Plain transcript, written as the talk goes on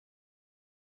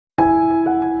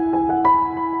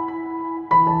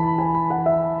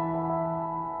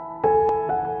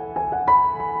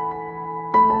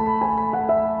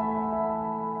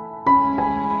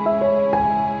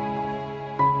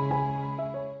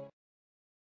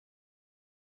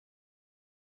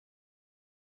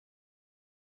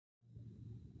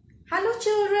Hello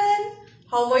children,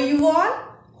 how are you all?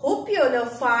 Hope you all are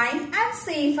fine and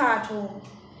safe at home.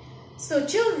 So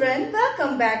children,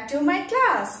 welcome back to my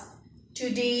class.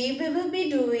 Today we will be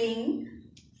doing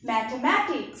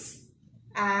mathematics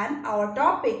and our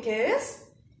topic is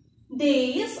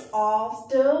days of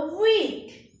the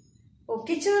week.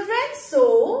 Okay children,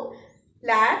 so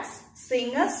let's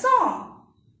sing a song.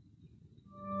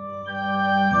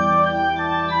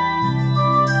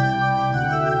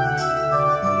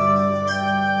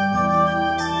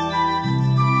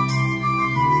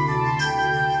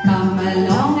 Come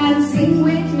along and sing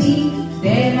with me.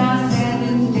 There are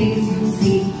 7 days you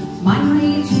see.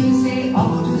 Monday, Tuesday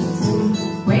off to school.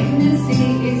 Wednesday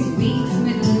is week's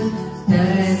middle.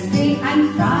 Thursday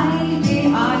and Friday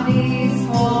are days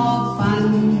for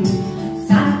fun.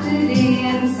 Saturday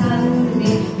and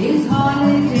Sunday is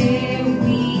holiday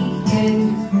weekend.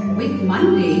 With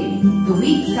Monday, the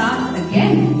week starts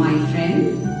again, my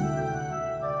friend.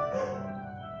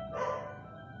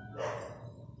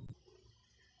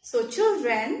 So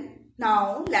children,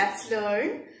 now let's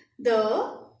learn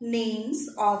the names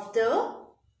of the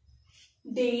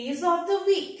days of the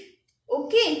week.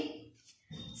 Okay.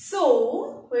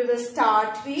 So we will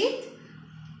start with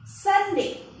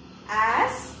Sunday.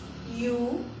 S-U-N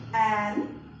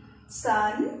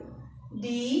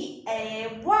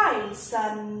D-A-Y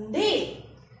Sunday.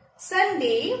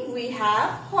 Sunday we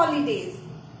have holidays.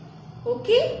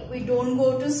 Okay. We don't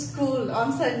go to school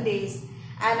on Sundays.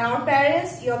 And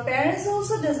your parents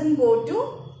also doesn't go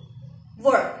to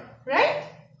work, right?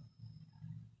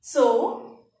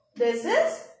 So, this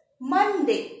is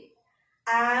Monday.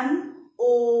 M-O-N,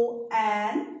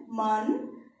 Mon,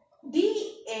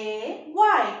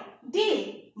 D-A-Y,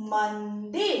 day,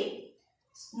 Monday.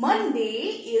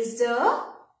 Monday is the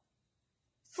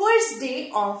first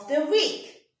day of the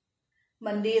week.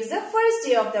 Monday is the first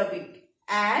day of the week.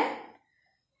 And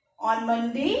on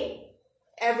Monday,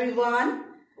 everyone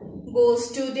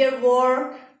goes to their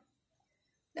work.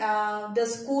 The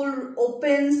school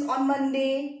opens on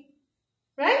Monday,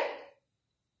 right?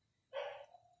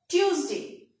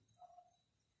 Tuesday.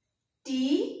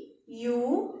 T-U-E-S,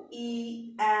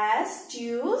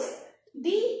 Tuesday,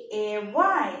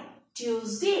 D-A-Y,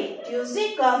 Tuesday.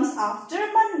 Tuesday comes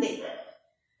after Monday.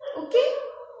 Okay?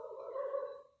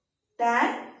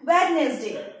 Then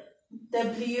Wednesday.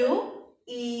 W-E-D-N-E-S,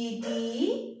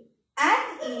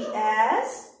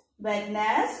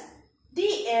 Wednesday,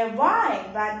 D-A-Y,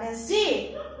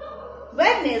 Wednesday.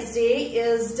 Wednesday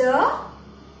is the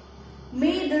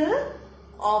middle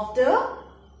of the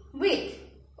week.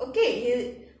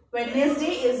 Okay,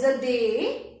 Wednesday is the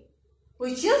day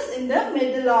which is in the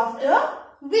middle of the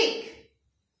week.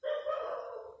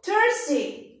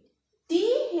 Thursday,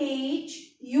 T-H-U-R-S-D-A-Y,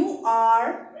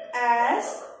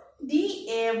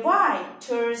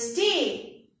 Thursday.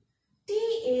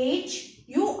 T-H-U-R-S-D-A-Y,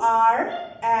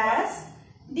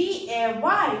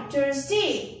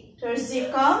 Thursday.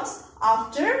 Thursday comes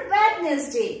after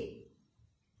Wednesday.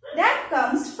 Then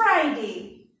comes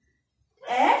Friday.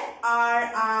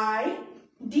 F-R-I-D-A-Y,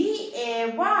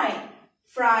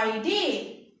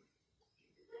 Friday.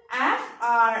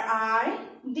 F-R-I-D-A-Y,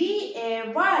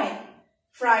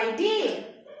 Friday.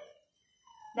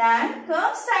 Then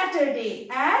comes Saturday.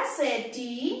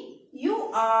 S-A-T-U-R-D-A-Y,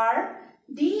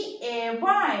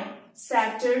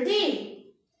 Saturday.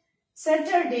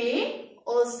 Saturday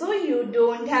also you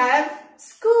don't have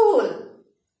school,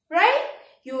 right?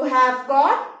 You have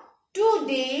got 2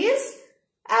 days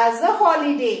as a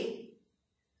holiday.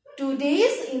 2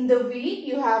 days in the week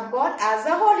you have got as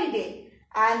a holiday.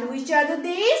 And which are the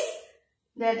days?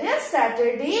 That is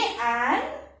Saturday and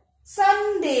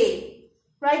Sunday.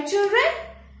 Right children?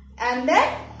 And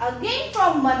then again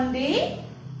from Monday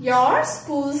your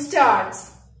school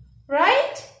starts.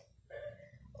 Right?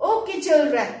 Okay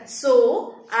children.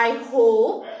 So I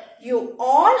hope you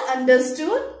all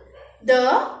understood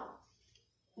the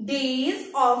days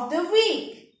of the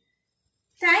week.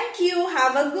 Thank you.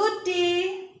 Have a good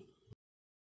day.